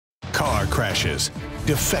car crashes,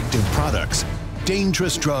 defective products,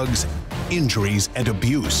 dangerous drugs, injuries, and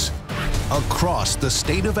abuse. Across the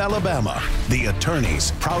state of Alabama, the attorneys,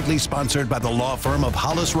 proudly sponsored by the law firm of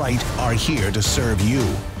Hollis Wright, are here to serve you.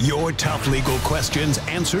 Your tough legal questions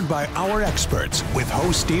answered by our experts with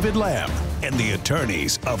host David Lamb and the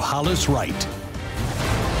attorneys of Hollis Wright.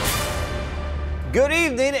 Good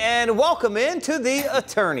evening and welcome into the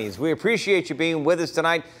attorneys. We appreciate you being with us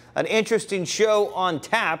tonight. An interesting show on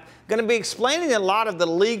tap. Going to be explaining a lot of the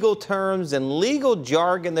legal terms and legal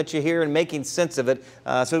jargon that you hear and making sense of it.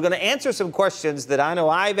 So we're going to answer some questions that I know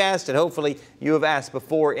I've asked and hopefully you have asked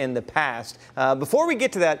before in the past. Before we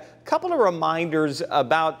get to that, a couple of reminders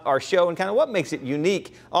about our show and kind of what makes it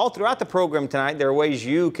unique. All throughout the program tonight, there are ways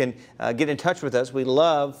you can get in touch with us. We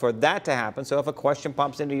love for that to happen. So if a question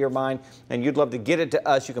pops into your mind and you'd love to get it to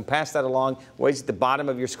us, you can pass that along. Ways at the bottom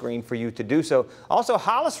of your screen for you to do so. Also,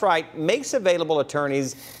 Hollis Wright makes available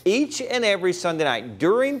attorneys each and every Sunday night.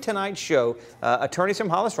 During tonight's show, attorneys from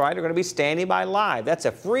Hollis Wright are going to be standing by live. That's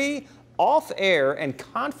a free, off-air and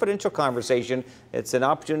confidential conversation. It's an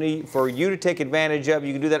opportunity for you to take advantage of.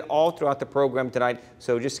 You can do that all throughout the program tonight,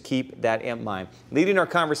 so just keep that in mind. Leading our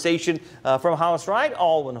conversation from Hollis Wright,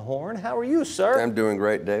 Allwin Horn. How are you, sir? I'm doing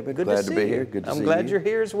great, David. Good Glad to to see be you. here. Good to see you. I'm glad you're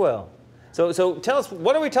here as well. So tell us,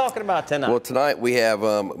 what are we talking about tonight? Well, tonight we have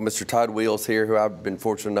Mr. Todd Wheeles here, who I've been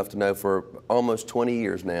fortunate enough to know for almost 20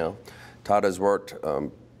 years now. Todd has worked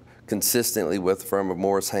consistently with the firm of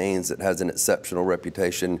Morris Haynes that has an exceptional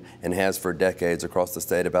reputation and has for decades across the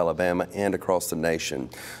state of Alabama and across the nation.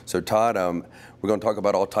 So Todd, we're going to talk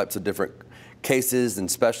about all types of different cases and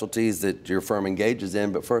specialties that your firm engages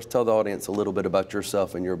in, but first tell the audience a little bit about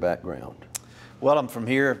yourself and your background. Well, I'm from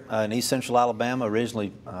here in East Central Alabama,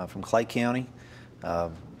 originally from Clay County.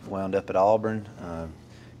 Wound up at Auburn,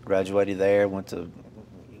 graduated there, went to,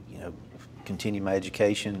 continue my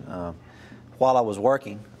education. While I was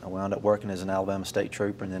working, I wound up working as an Alabama State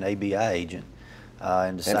Trooper and then ABI agent.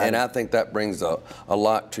 And I think that brings a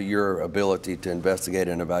lot to your ability to investigate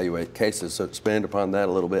and evaluate cases. So expand upon that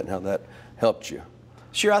a little bit and how that helped you.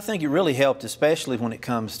 Sure, I think it really helped, especially when it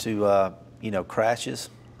comes to crashes.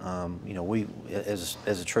 We as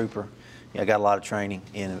a trooper, I got a lot of training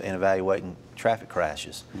in evaluating traffic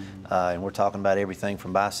crashes, and we're talking about everything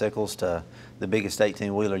from bicycles to the biggest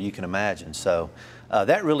 18-wheeler you can imagine. So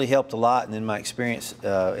that really helped a lot. And then my experience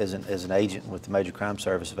as an agent with the Major Crime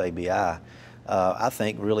Service of ABI, I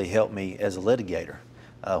think really helped me as a litigator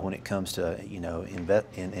when it comes to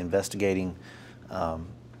investigating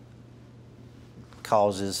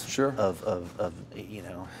causes. Sure.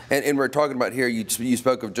 And we're talking about here, you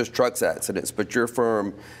spoke of just trucks accidents, but your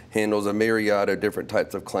firm handles a myriad of different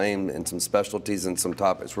types of claim and some specialties and some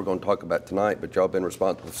topics we're going to talk about tonight, but y'all been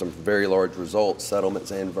responsible for some very large results,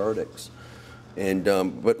 settlements and verdicts. And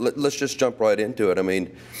but let's just jump right into it. I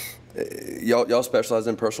mean, y'all specialize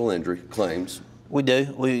in personal injury claims. We do.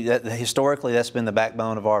 Historically, that's been the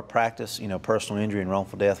backbone of our practice, personal injury and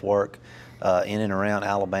wrongful death work in and around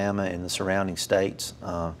Alabama and the surrounding states.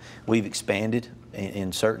 We've expanded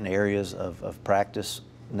in certain areas of practice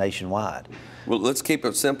nationwide. Well, let's keep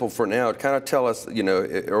it simple for now. Kind of tell us,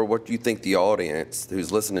 or what you think the audience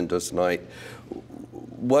who's listening to us tonight,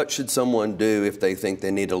 what should someone do if they think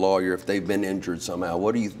they need a lawyer, if they've been injured somehow?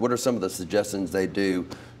 What are some of the suggestions they do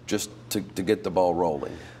just to get the ball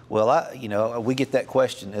rolling? Well, we get that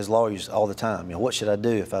question as lawyers all the time. What should I do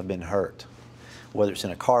if I've been hurt? Whether it's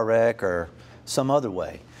in a car wreck or some other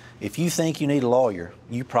way. If you think you need a lawyer,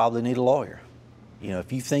 you probably need a lawyer.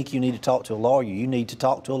 If you think you need to talk to a lawyer, you need to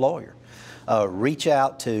talk to a lawyer. Reach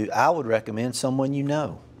out to, I would recommend someone you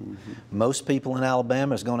know. Mm-hmm. Most people in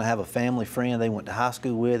Alabama is going to have a family friend they went to high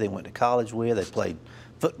school with, they went to college with, they played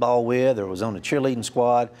football with, or was on the cheerleading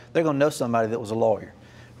squad. They're going to know somebody that was a lawyer.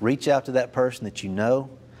 Reach out to that person that you know,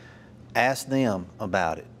 ask them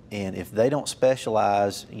about it. And if they don't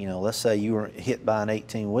specialize, let's say you were hit by an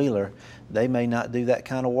 18-wheeler, they may not do that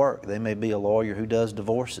kind of work. They may be a lawyer who does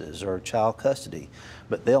divorces or child custody,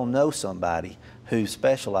 but they'll know somebody who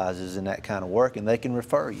specializes in that kind of work, and they can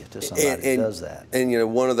refer you to somebody who does that.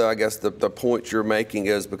 And one of the, I guess, the points you're making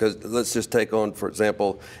is, because let's just take on, for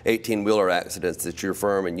example, 18-wheeler accidents that your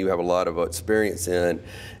firm and you have a lot of experience in,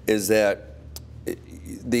 is that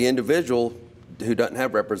the individual who doesn't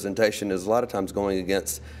have representation is a lot of times going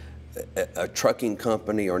against a trucking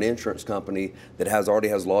company or an insurance company that already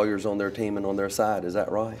has lawyers on their team and on their side. Is that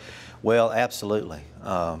right? Well, absolutely.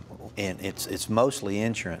 And it's mostly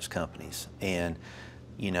insurance companies. And,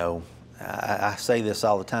 I say this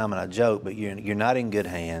all the time and I joke, but you're not in good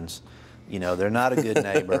hands. They're not a good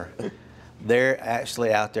neighbor. They're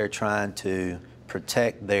actually out there trying to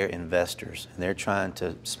protect their investors, and they're trying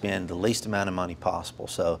to spend the least amount of money possible.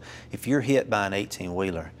 So if you're hit by an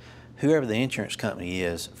 18-wheeler, whoever the insurance company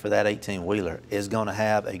is for that 18-wheeler is going to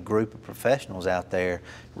have a group of professionals out there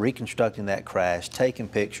reconstructing that crash, taking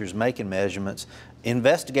pictures, making measurements,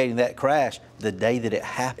 investigating that crash the day that it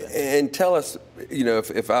happened. And tell us, you know,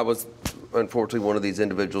 if I was unfortunately one of these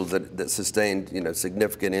individuals that sustained, you know,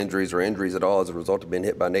 significant injuries or injuries at all as a result of being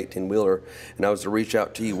hit by an 18-wheeler, and I was to reach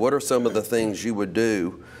out to you, what are some of the things you would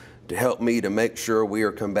do to help me to make sure we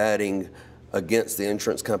are combating against the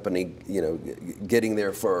insurance company, you know, getting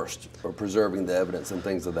there first or preserving the evidence and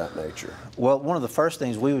things of that nature? Well, one of the first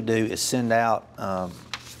things we would do is send out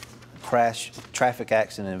traffic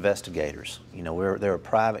accident investigators. You know, there are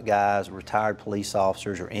private guys, retired police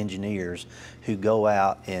officers or engineers who go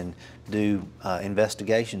out and do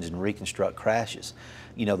investigations and reconstruct crashes.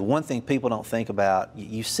 You know, the one thing people don't think about,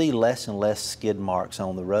 you see less and less skid marks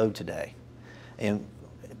on the road today. And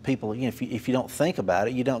people, you know, if you don't think about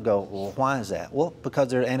it, you don't go, well, why is that? Well, because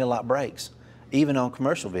there are anti-lock brakes. Even on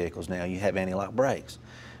commercial vehicles now, you have anti-lock brakes.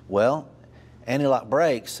 Well, anti-lock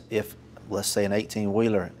brakes, if, let's say, an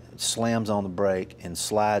 18-wheeler slams on the brake and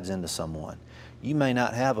slides into someone, you may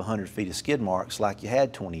not have 100 feet of skid marks like you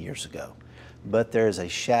had 20 years ago, but there's a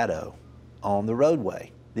shadow on the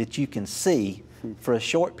roadway that you can see for a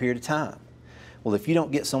short period of time. Well, if you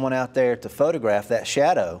don't get someone out there to photograph that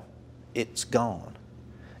shadow, it's gone.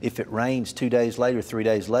 If it rains 2 days later, 3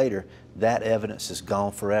 days later, that evidence is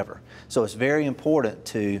gone forever. So it's very important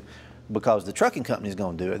to, because the trucking company is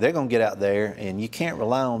going to do it, they're going to get out there, and you can't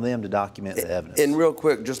rely on them to document the evidence. And real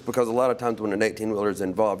quick, just because a lot of times when an 18-wheeler is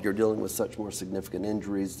involved, you're dealing with such more significant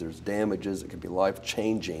injuries, there's damages, it could be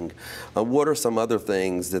life-changing. What are some other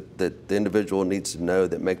things that the individual needs to know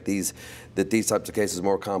that make these types of cases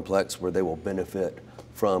more complex, where they will benefit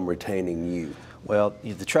from retaining you? Well,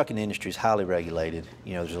 the trucking industry is highly regulated.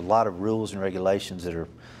 You know, there's a lot of rules and regulations that are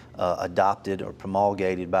adopted or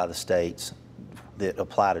promulgated by the states that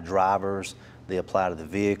apply to drivers, they apply to the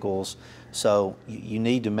vehicles. So you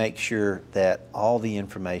need to make sure that all the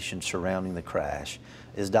information surrounding the crash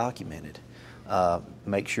is documented.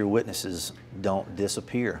 Make sure witnesses don't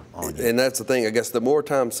disappear on you. And that's the thing, I guess the more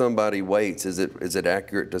time somebody waits, is it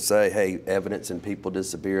accurate to say, hey, evidence and people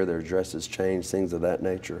disappear, their addresses change, things of that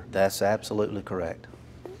nature? That's absolutely correct.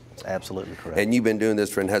 It's absolutely correct. And you've been doing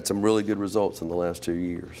this and had some really good results in the last 2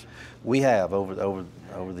 years. We have, over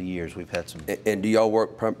the years, we've had some. And do y'all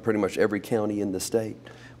work pretty much every county in the state?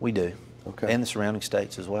 We do. Okay. And the surrounding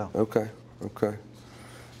states as well. Okay, okay.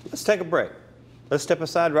 Let's take a break. Let's step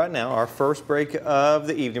aside right now, our first break of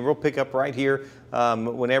the evening. We'll pick up right here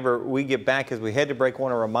whenever we get back. As we head to break, I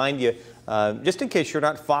want to remind you, just in case you're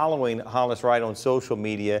not following Hollis Wright on social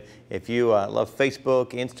media, if you love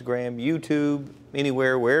Facebook, Instagram, YouTube,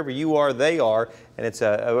 anywhere, wherever you are, they are. And it's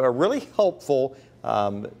a really helpful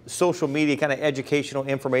social media kind of educational,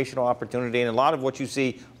 informational opportunity. And a lot of what you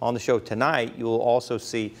see on the show tonight, you will also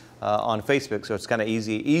see on Facebook. So it's kind of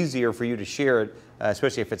easier for you to share it,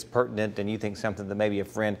 especially if it's pertinent and you think something that maybe a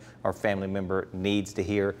friend or family member needs to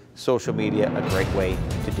hear. Social media, a great way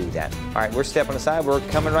to do that. All right, we're stepping aside. We're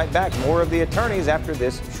coming right back. More of the attorneys after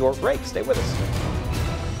this short break. Stay with us.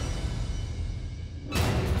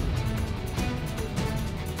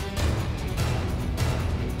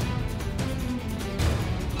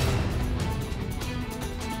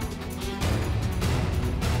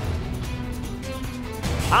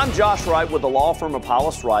 I'm Josh Wright with the law firm of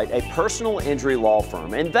Hollis Wright, a personal injury law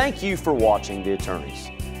firm, and thank you for watching The Attorneys.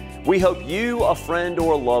 We hope you, a friend,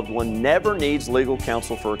 or a loved one never needs legal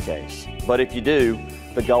counsel for a case. But if you do,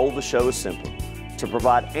 the goal of the show is simple: to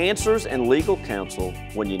provide answers and legal counsel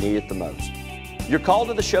when you need it the most. Your call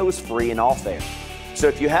to the show is free and off air. So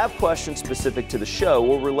if you have questions specific to the show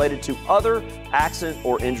or related to other accident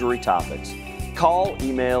or injury topics, call,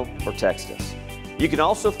 email, or text us. You can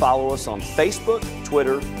also follow us on Facebook,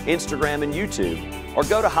 Twitter, Instagram, and YouTube, or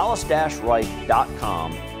go to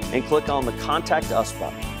hollis-wright.com and click on the Contact Us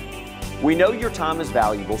button. We know your time is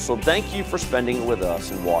valuable, so thank you for spending it with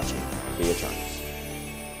us and watching The Attorneys.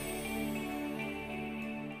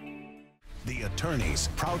 The Attorneys,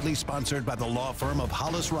 proudly sponsored by the law firm of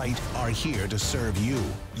Hollis Wright, are here to serve you.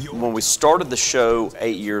 When we started the show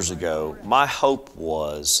 8 years ago, my hope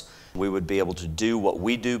was we would be able to do what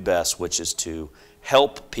we do best, which is to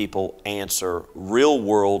help people answer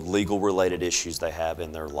real-world legal-related issues they have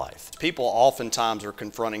in their life. People oftentimes are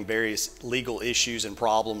confronting various legal issues and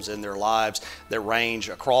problems in their lives that range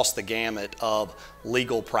across the gamut of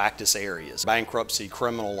legal practice areas. Bankruptcy,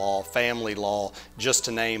 criminal law, family law, just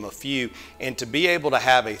to name a few. And to be able to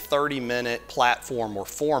have a 30-minute platform or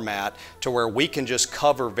format to where we can just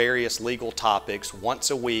cover various legal topics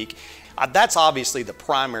once a week, that's obviously the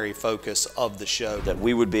primary focus of the show. That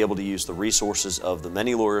we would be able to use the resources of the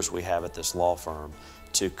many lawyers we have at this law firm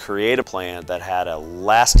to create a plan that had a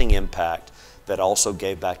lasting impact that also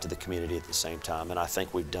gave back to the community at the same time. And I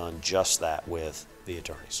think we've done just that with the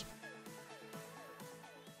attorneys.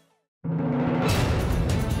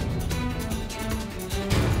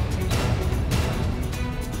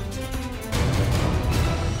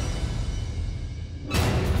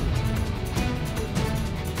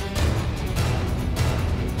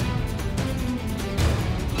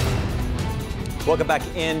 Welcome back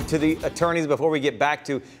into the attorneys. Before we get back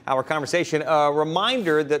to our conversation, a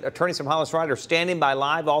reminder that attorneys from Hollis Wright are standing by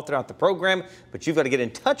live all throughout the program, but you've got to get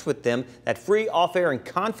in touch with them. That free, off-air, and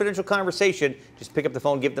confidential conversation, just pick up the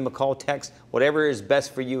phone, give them a call, text, whatever is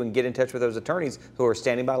best for you, and get in touch with those attorneys who are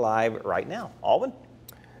standing by live right now. Allwin?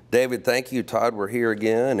 David, thank you. Todd, we're here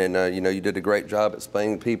again, and you did a great job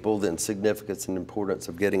explaining to people the significance and importance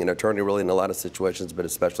of getting an attorney really in a lot of situations, but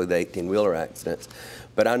especially the 18-wheeler accidents.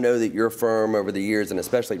 But I know that your firm over the years, and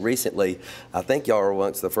especially recently, I think y'all are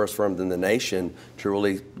amongst the first firms in the nation to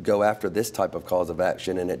really go after this type of cause of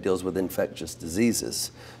action, and it deals with infectious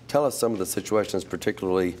diseases. Tell us some of the situations,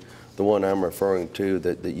 particularly the one I'm referring to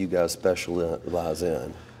that you guys specialize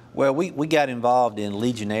in. Well, we got involved in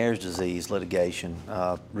Legionnaire's disease litigation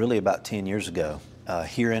really about 10 years ago.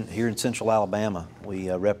 Here in Central Alabama, we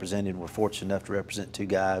were fortunate enough to represent two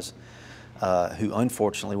guys who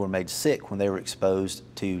unfortunately were made sick when they were exposed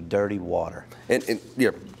to dirty water. And yeah,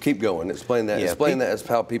 keep going. Explain that. Yeah, explain that as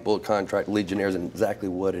how people contract Legionnaires and exactly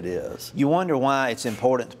what it is. You wonder why it's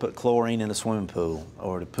important to put chlorine in a swimming pool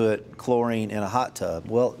or to put chlorine in a hot tub.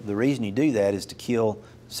 Well, the reason you do that is to kill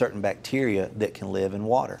certain bacteria that can live in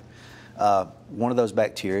water. One of those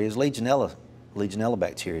bacteria is Legionella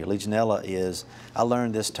bacteria. Legionella is, I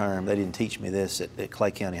learned this term, they didn't teach me this at Clay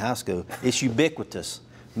County High School, it's ubiquitous,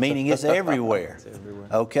 meaning it's everywhere. It's everywhere.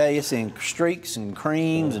 Okay, it's in streaks and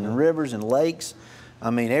creams and rivers and lakes. I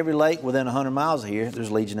mean, every lake within 100 miles of here,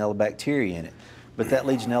 there's Legionella bacteria in it. But that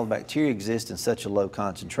Legionella bacteria exists in such a low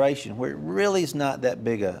concentration where it really is not that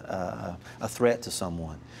big a threat to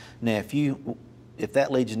someone. Now, if that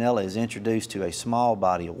Legionella is introduced to a small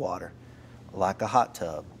body of water, like a hot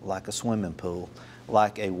tub, like a swimming pool,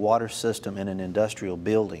 like a water system in an industrial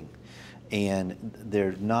building, and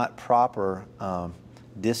they're not proper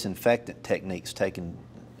disinfectant techniques taken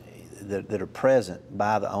that are present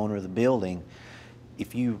by the owner of the building,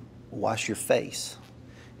 if you wash your face,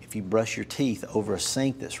 if you brush your teeth over a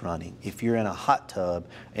sink that's running, if you're in a hot tub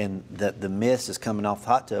and the mist is coming off the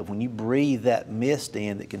hot tub, when you breathe that mist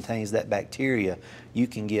in that contains that bacteria, you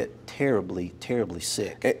can get terribly, terribly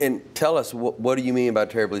sick. And tell us, what do you mean by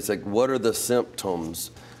terribly sick? What are the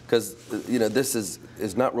symptoms? Because this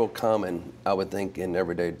is not real common, I would think, in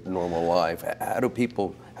everyday normal life.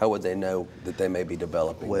 How would they know that they may be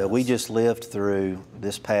developing Well, this? We just lived through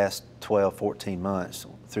this past 12, 14 months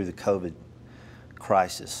through the COVID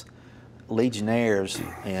crisis. Legionnaires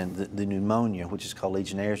and the pneumonia, which is called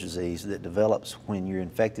Legionnaire's disease, that develops when you're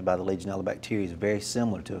infected by the Legionella bacteria is very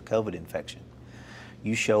similar to a COVID infection.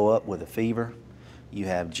 You show up with a fever, you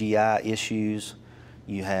have GI issues,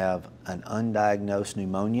 you have an undiagnosed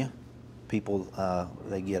pneumonia. People,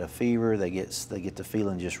 they get a fever, they get to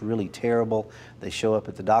feeling just really terrible. They show up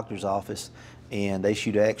at the doctor's office and they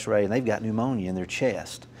shoot an x-ray and they've got pneumonia in their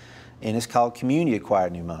chest. And it's called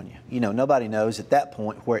community-acquired pneumonia. Nobody knows at that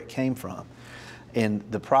point where it came from. And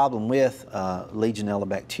the problem with Legionella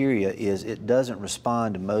bacteria is it doesn't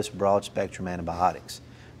respond to most broad-spectrum antibiotics.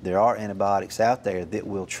 There are antibiotics out there that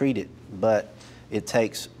will treat it, but it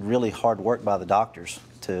takes really hard work by the doctors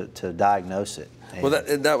to diagnose it. Well,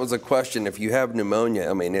 that was a question. If you have pneumonia,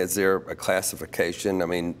 I mean, is there a classification,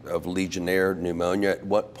 of Legionnaire pneumonia? At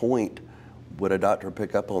what point would a doctor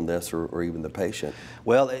pick up on this, or even the patient?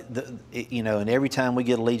 Well, and every time we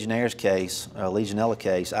get a Legionnaire's case, a Legionella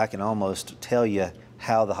case, I can almost tell you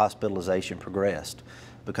how the hospitalization progressed,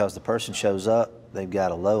 because the person shows up, they've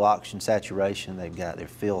got a low oxygen saturation, they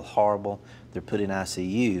feel horrible, they're put in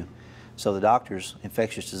ICU. So the doctors,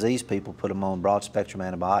 infectious disease people, put them on broad-spectrum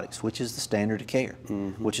antibiotics, which is the standard of care,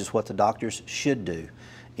 which is what the doctors should do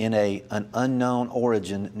in an unknown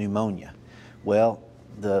origin pneumonia. Well,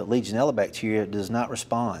 the Legionella bacteria does not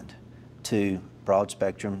respond to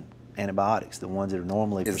broad-spectrum antibiotics, the ones that are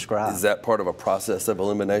normally prescribed. Is that part of a process of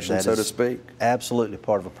elimination, so to speak? Absolutely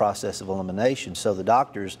part of a process of elimination. So the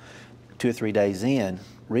doctors, 2 or 3 days in,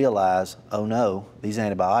 realize, oh no, these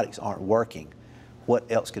antibiotics aren't working.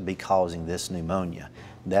 What else could be causing this pneumonia?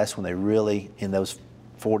 That's when they really, in those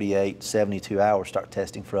 48, 72 hours, start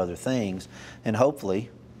testing for other things, and hopefully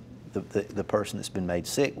the person that's been made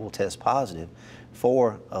sick will test positive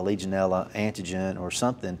for a Legionella antigen or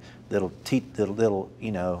something that'll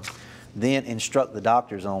you know, then instruct the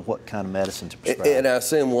doctors on what kind of medicine to prescribe. And I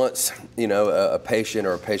assume once, you know, a patient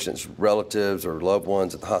or a patient's relatives or loved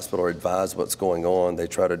ones at the hospital are advised what's going on, they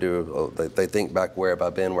try to do, they think back, where have I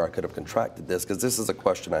been where I could have contracted this? Because this is a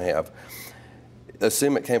question I have.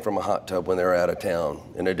 Assume it came from a hot tub when they were out of town,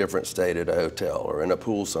 in a different state at a hotel or in a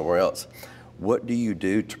pool somewhere else. What do you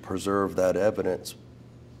do to preserve that evidence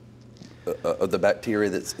of the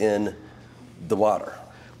bacteria that's in the water?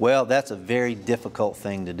 Well, that's a very difficult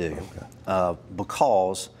thing to do,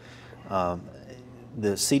 because the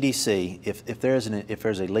CDC, if there's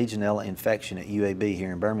a Legionella infection at UAB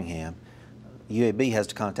here in Birmingham, UAB has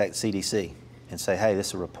to contact CDC and say, hey, this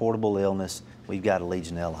is a reportable illness, we've got a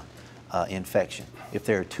Legionella infection. If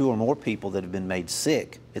there are 2 or more people that have been made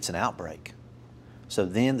sick, it's an outbreak. So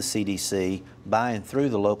then the CDC, by and through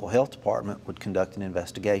the local health department, would conduct an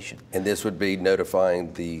investigation. And this would be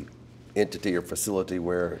notifying the entity or facility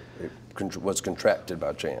where it was contracted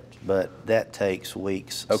by chance? But that takes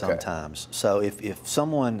weeks sometimes. So if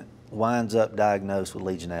someone winds up diagnosed with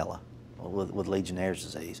Legionella, with Legionnaire's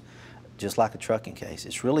disease, just like a trucking case,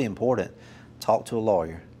 it's really important to talk to a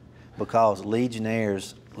lawyer, because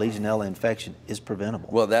Legionella infection is preventable.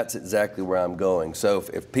 Well, that's exactly where I'm going. So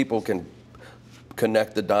if people can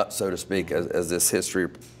connect the dots, so to speak, as this history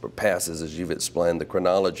passes, as you've explained, the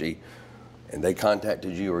chronology, and they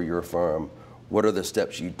contacted you or your firm, what are the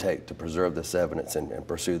steps you take to preserve this evidence and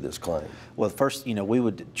pursue this claim? Well, first, you know, we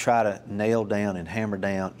would try to nail down and hammer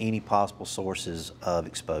down any possible sources of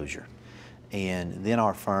exposure. And then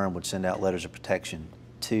our firm would send out letters of protection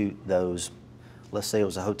to those, let's say it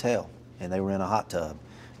was a hotel and they were in a hot tub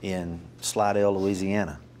in Slidell,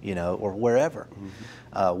 Louisiana, you know, or wherever.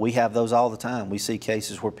 Mm-hmm. We have those all the time. We see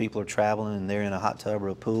cases where people are traveling and they're in a hot tub or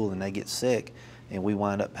a pool and they get sick, and we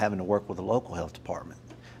wind up having to work with the local health department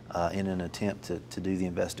in an attempt to do the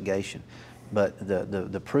investigation. But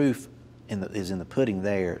the proof is in the pudding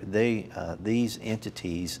there. These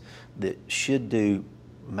entities that should do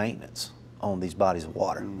maintenance on these bodies of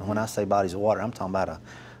water. Mm-hmm. And when I say bodies of water, I'm talking about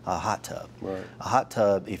a hot tub. Right. A hot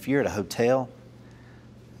tub, if you're at a hotel,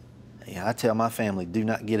 I tell my family, do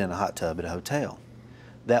not get in a hot tub at a hotel.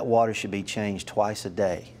 That water should be changed twice a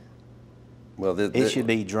day. Well, it should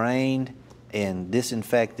be drained and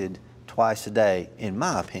disinfected twice a day, in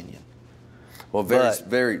my opinion. Well,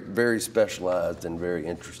 very specialized and very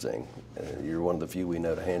interesting. You're one of the few we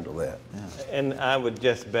know to handle that. Yeah. And I would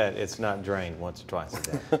just bet it's not drained once or twice a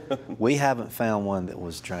day. We haven't found one that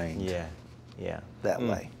was drained. Yeah. That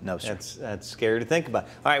way. No, sir. That's scary to think about.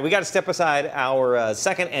 All right, we got to step aside our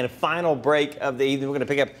second and final break of the evening. We're going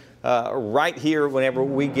to pick up right here whenever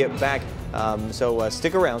we get back. So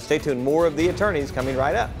stick around, stay tuned. More of the attorneys coming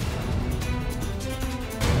right up.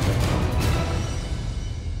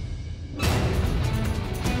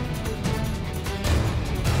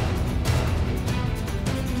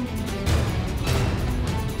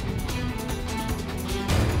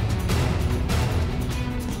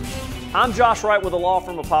 I'm Josh Wright with the law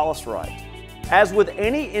firm of Hollis Wright. As with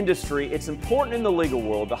any industry, it's important in the legal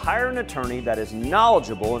world to hire an attorney that is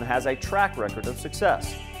knowledgeable and has a track record of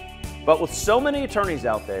success. But with so many attorneys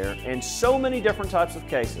out there and so many different types of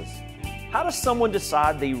cases, how does someone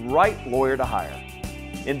decide the right lawyer to hire?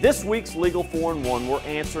 In this week's Legal 4-in-1, we're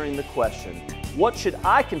answering the question, what should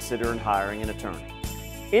I consider in hiring an attorney?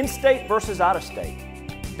 In-state versus out-of-state,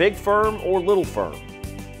 big firm or little firm,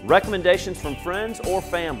 recommendations from friends or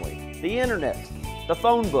family, the internet, the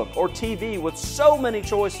phone book, or TV. With so many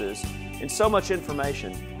choices and so much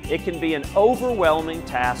information, it can be an overwhelming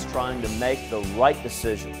task trying to make the right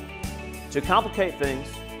decision. To complicate things,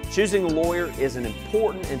 choosing a lawyer is an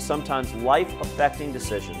important and sometimes life-affecting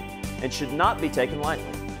decision and should not be taken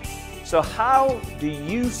lightly. So how do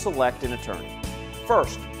you select an attorney?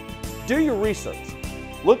 First, do your research.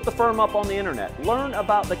 Look the firm up on the internet. Learn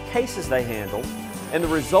about the cases they handle and the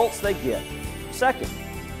results they get. Second,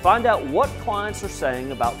 find out what clients are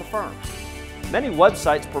saying about the firm. Many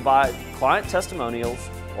websites provide client testimonials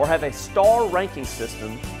or have a star ranking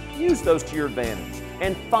system. Use those to your advantage.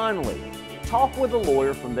 And finally, talk with a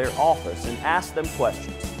lawyer from their office and ask them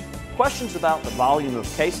questions. Questions about the volume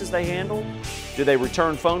of cases they handle. Do they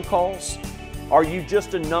return phone calls? Are you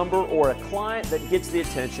just a number or a client that gets the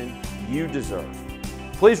attention you deserve.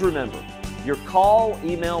 Please remember, your call,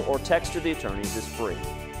 email, or text to the attorneys is free.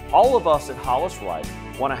 All of us at Hollis Wright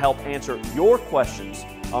want to help answer your questions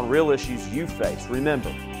on real issues you face.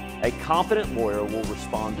 Remember, a competent lawyer will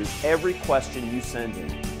respond to every question you send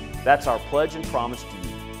in. That's our pledge and promise to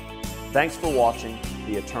you. Thanks for watching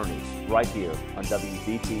The Attorneys right here on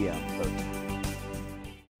WBTM 13.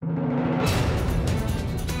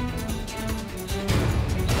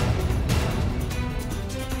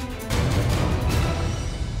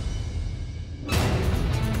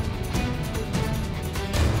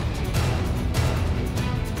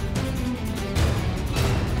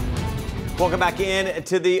 Welcome back in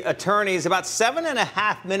to The Attorneys. About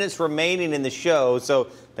 7.5 minutes remaining in the show, so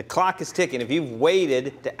the clock is ticking. If you've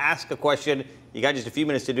waited to ask a question, you got just a few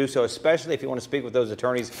minutes to do so, especially if you want to speak with those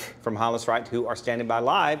attorneys from Hollis Wright who are standing by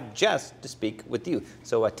live just to speak with you.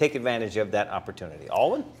 So take advantage of that opportunity.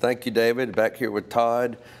 Allwin? Thank you, David. Back here with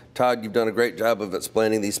Todd. Todd, you've done a great job of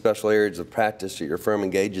explaining these special areas of practice that your firm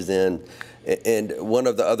engages in. And one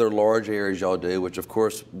of the other large areas y'all do, which of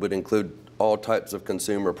course would include all types of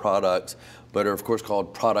consumer products, but are of course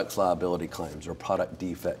called products liability claims or product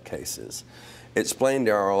defect cases. Explain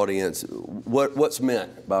to our audience what's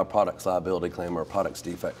meant by a products liability claim or a products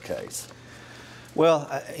defect case. Well,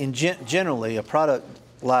 generally, a product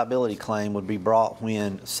liability claim would be brought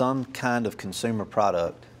when some kind of consumer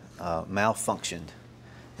product malfunctioned,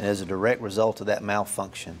 and as a direct result of that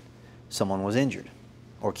malfunction, someone was injured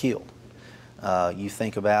or killed. You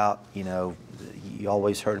think about, you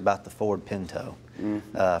always heard about the Ford Pinto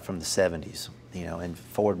from the 70s, and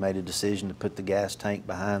Ford made a decision to put the gas tank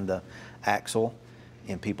behind the axle,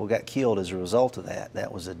 and people got killed as a result of that.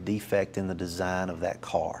 That was a defect in the design of that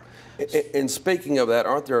car. And speaking of that,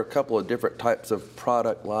 aren't there a couple of different types of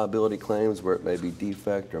product liability claims where it may be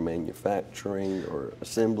defect or manufacturing or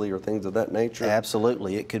assembly or things of that nature?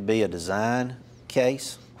 Absolutely. It could be a design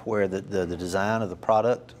case where the design of the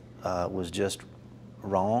product was just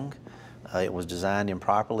wrong. It was designed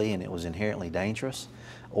improperly and it was inherently dangerous.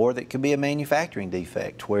 Or it could be a manufacturing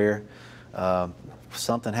defect where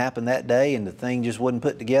something happened that day and the thing just wasn't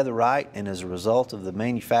put together right, and as a result of the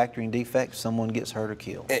manufacturing defect, someone gets hurt or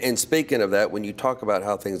killed. And speaking of that, when you talk about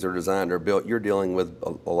how things are designed or built, you're dealing with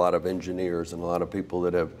a lot of engineers and a lot of people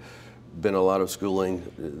that have been a lot of schooling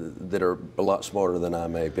that are a lot smarter than I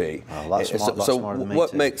may be. A lot smarter than me,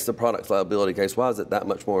 what too. makes the products liability case, why is it that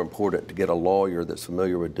much more important to get a lawyer that's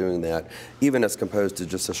familiar with doing that, even as opposed to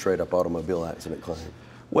just a straight up automobile accident claim?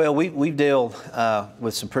 Well, we've dealt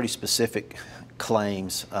with some pretty specific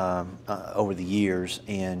claims over the years,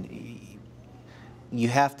 and you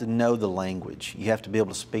have to know the language. You have to be able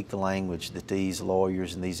to speak the language that these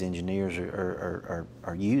lawyers and these engineers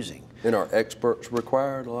are using. And are experts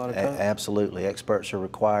required a lot of times? Absolutely. Experts are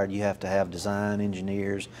required. You have to have design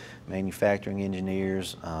engineers, manufacturing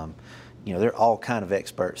engineers. There are all kind of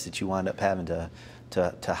experts that you wind up having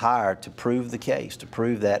to hire to prove the case, to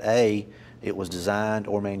prove that A, it was designed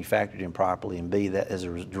or manufactured improperly, and B, that as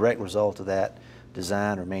a direct result of that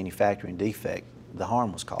design or manufacturing defect, the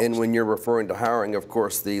harm was caused. And when you're referring to hiring, of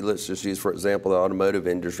course, let's just use, for example, the automotive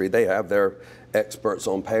industry, they have their experts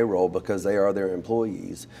on payroll because they are their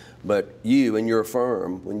employees. But you and your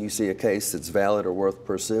firm, when you see a case that's valid or worth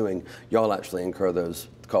pursuing, y'all actually incur those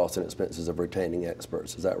costs and expenses of retaining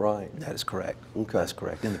experts. Is that right? That is correct. Okay. That's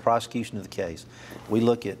correct. In the prosecution of the case, we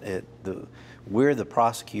look at we're the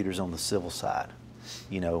prosecutors on the civil side.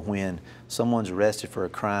 When someone's arrested for a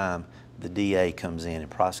crime, the DA comes in and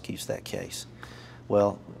prosecutes that case.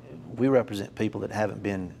 Well, we represent people that haven't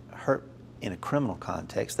been hurt in a criminal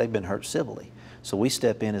context. They've been hurt civilly. So we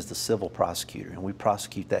step in as the civil prosecutor, and we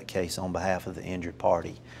prosecute that case on behalf of the injured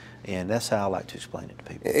party. And that's how I like to explain it to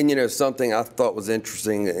people. And something I thought was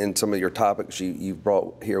interesting in some of your topics you've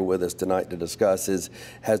brought here with us tonight to discuss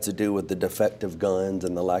has to do with the defective guns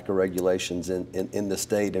and the lack of regulations in the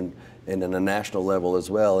state and in a national level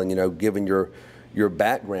as well. And given your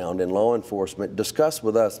background in law enforcement, discuss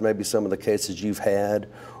with us maybe some of the cases you've had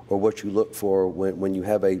or what you look for when you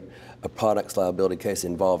have a products liability case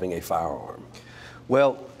involving a firearm.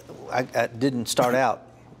 Well, I didn't start out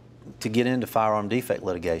to get into firearm defect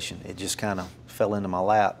litigation. It just kind of fell into my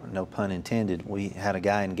lap, no pun intended. We had a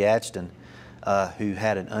guy in Gadsden who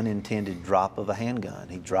had an unintended drop of a handgun.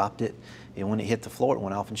 He dropped it, and when it hit the floor, it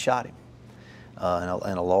went off and shot him.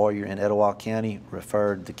 And a lawyer in Etowah County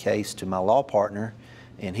referred the case to my law partner,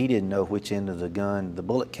 and he didn't know which end of the gun the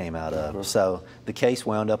bullet came out of. So the case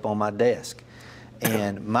wound up on my desk.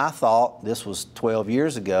 And my thought, this was 12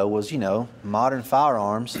 years ago, was, modern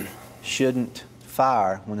firearms shouldn't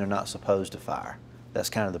fire when they're not supposed to fire. That's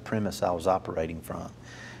kind of the premise I was operating from.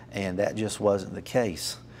 And that just wasn't the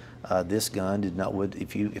case. This gun did not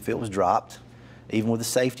if it was dropped, even with the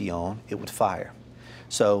safety on, it would fire.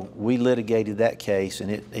 So we litigated that case,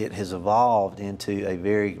 and it has evolved into a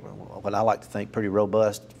very, what I like to think, pretty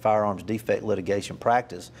robust firearms defect litigation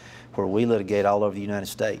practice, where we litigate all over the United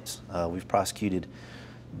States. We've prosecuted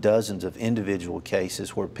dozens of individual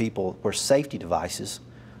cases where safety devices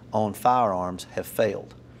on firearms have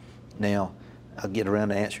failed. Now, I'll get around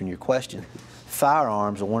to answering your question.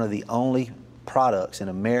 Firearms are one of the only products in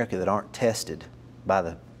America that aren't tested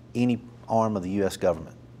by any arm of the U.S.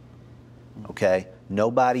 government. Okay?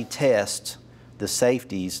 Nobody tests the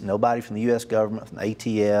safeties, nobody from the U.S. government, from the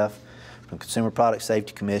ATF, from Consumer Product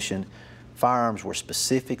Safety Commission. Firearms were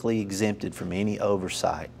specifically exempted from any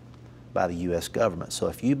oversight by the U.S. government. So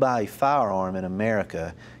if you buy a firearm in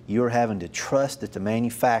America, you're having to trust that the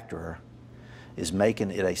manufacturer is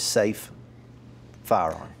making it a safe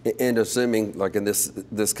firearm. And assuming, like in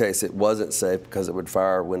this case, it wasn't safe because it would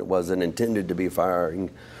fire when it wasn't intended to be firing,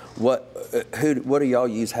 what do y'all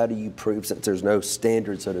use? How do you prove, since there's no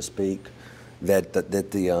standard, so to speak, that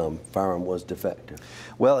the firearm was defective?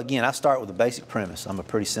 Well, again, I start with the basic premise. I'm a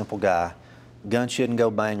pretty simple guy. Gun shouldn't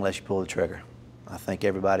go bang unless you pull the trigger. I think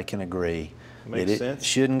everybody can agree. Makes sense. It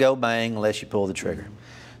shouldn't go bang unless you pull the trigger.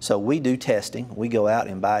 So we do testing. We go out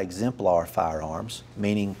and buy exemplar firearms,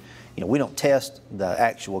 meaning, you know, we don't test the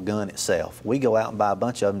actual gun itself. We go out and buy a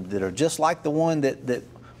bunch of them that are just like the one that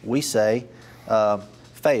we say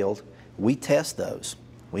failed. We test those.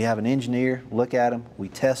 We have an engineer look at them. We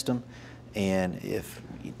test them, and if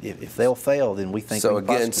they'll fail, then we think. So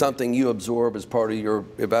again, something you absorb as part of your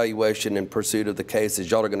evaluation and pursuit of the case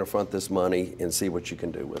is y'all are going to front this money and see what you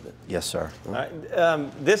can do with it. Yes, sir. All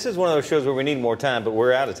right. This is one of those shows where we need more time, but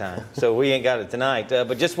we're out of time, so we ain't got it tonight.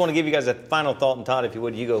 But just want to give you guys a final thought, and Todd, if you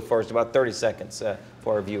would, you go first, about 30 seconds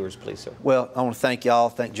for our viewers, please, sir. Well, I want to thank y'all,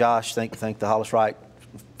 thank Josh, thank the Hollis Wright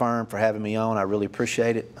firm for having me on. I really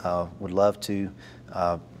appreciate it. Would love to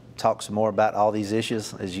talk some more about all these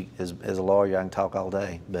issues. As a lawyer, I can talk all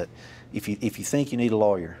day. But if you think you need a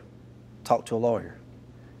lawyer, talk to a lawyer.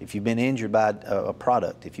 If you've been injured by a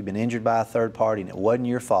product, if you've been injured by a third party and it wasn't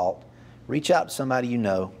your fault, reach out to somebody you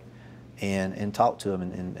know and talk to them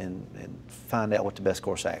and find out what the best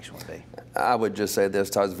course of action would be. I would just say this: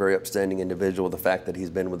 Todd's a very upstanding individual. The fact that he's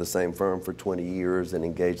been with the same firm for 20 years and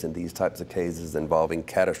engaged in these types of cases involving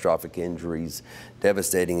catastrophic injuries,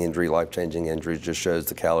 devastating injury, life-changing injuries, just shows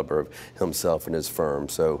the caliber of himself and his firm.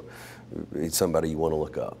 So he's somebody you want to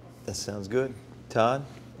look up. That sounds good. Todd,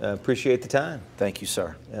 appreciate the time. Thank you,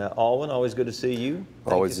 sir. Allwin, always good to see you.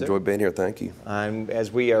 Always enjoyed being here. Thank you.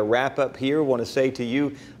 As we wrap up here, I want to say to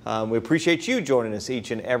you, we appreciate you joining us each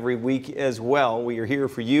and every week as well. We are here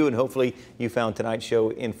for you, and hopefully you found tonight's show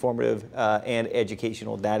informative and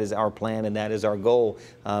educational. That is our plan, and that is our goal.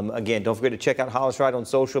 Again, don't forget to check out Hollis Wright on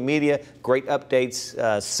social media. Great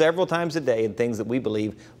updates several times a day and things that we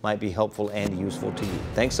believe might be helpful and useful to you.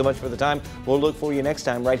 Thanks so much for the time. We'll look for you next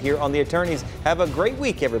time right here on The Attorneys. Have a great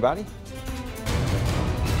week, everybody.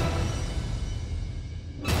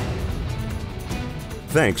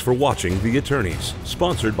 Thanks for watching The Attorneys,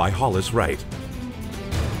 sponsored by Hollis Wright.